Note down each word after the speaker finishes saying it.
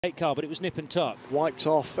car, but it was nip and tuck. Wiped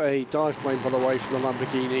off a dive plane, by the way, for the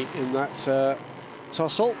Lamborghini in that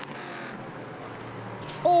tussle.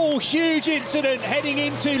 Oh, huge incident heading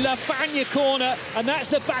into La Fagna corner, and that's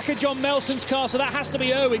the back of John Melson's car, so that has to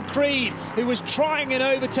be Owen Creed, who was trying an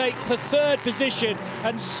overtake for third position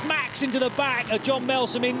and smacks into the back of John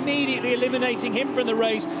Melson, immediately eliminating him from the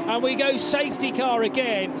race, and we go safety car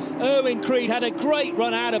again. Owen Creed had a great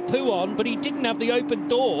run out of Pouon, but he didn't have the open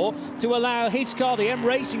door to allow his car, the M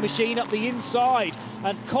Racing Machine, up the inside,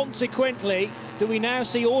 and consequently, do we now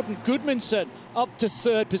see Auden Gudmundsson up to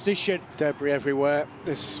third position? Debris everywhere.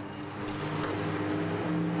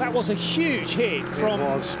 That was a huge hit from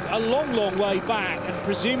a long way back, and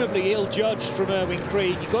presumably ill-judged from Owen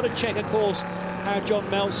Creed. You've got to check, of course, how John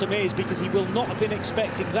Melson is, because he will not have been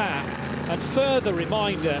expecting that. And further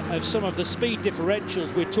reminder of some of the speed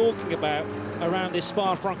differentials we're talking about around this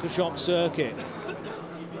Spa-Francorchamps circuit.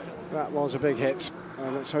 That was a big hit.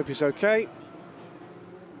 Let's hope he's okay.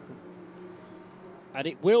 And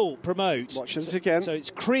it will promote. Watching it again. So it's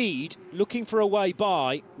Creed looking for a way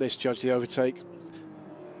by. Misjudged the overtake.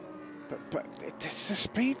 But it's the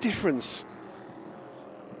speed difference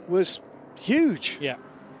was huge. Yeah,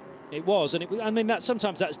 it was. And I mean,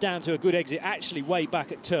 sometimes that's down to a good exit, actually way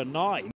back at turn 9.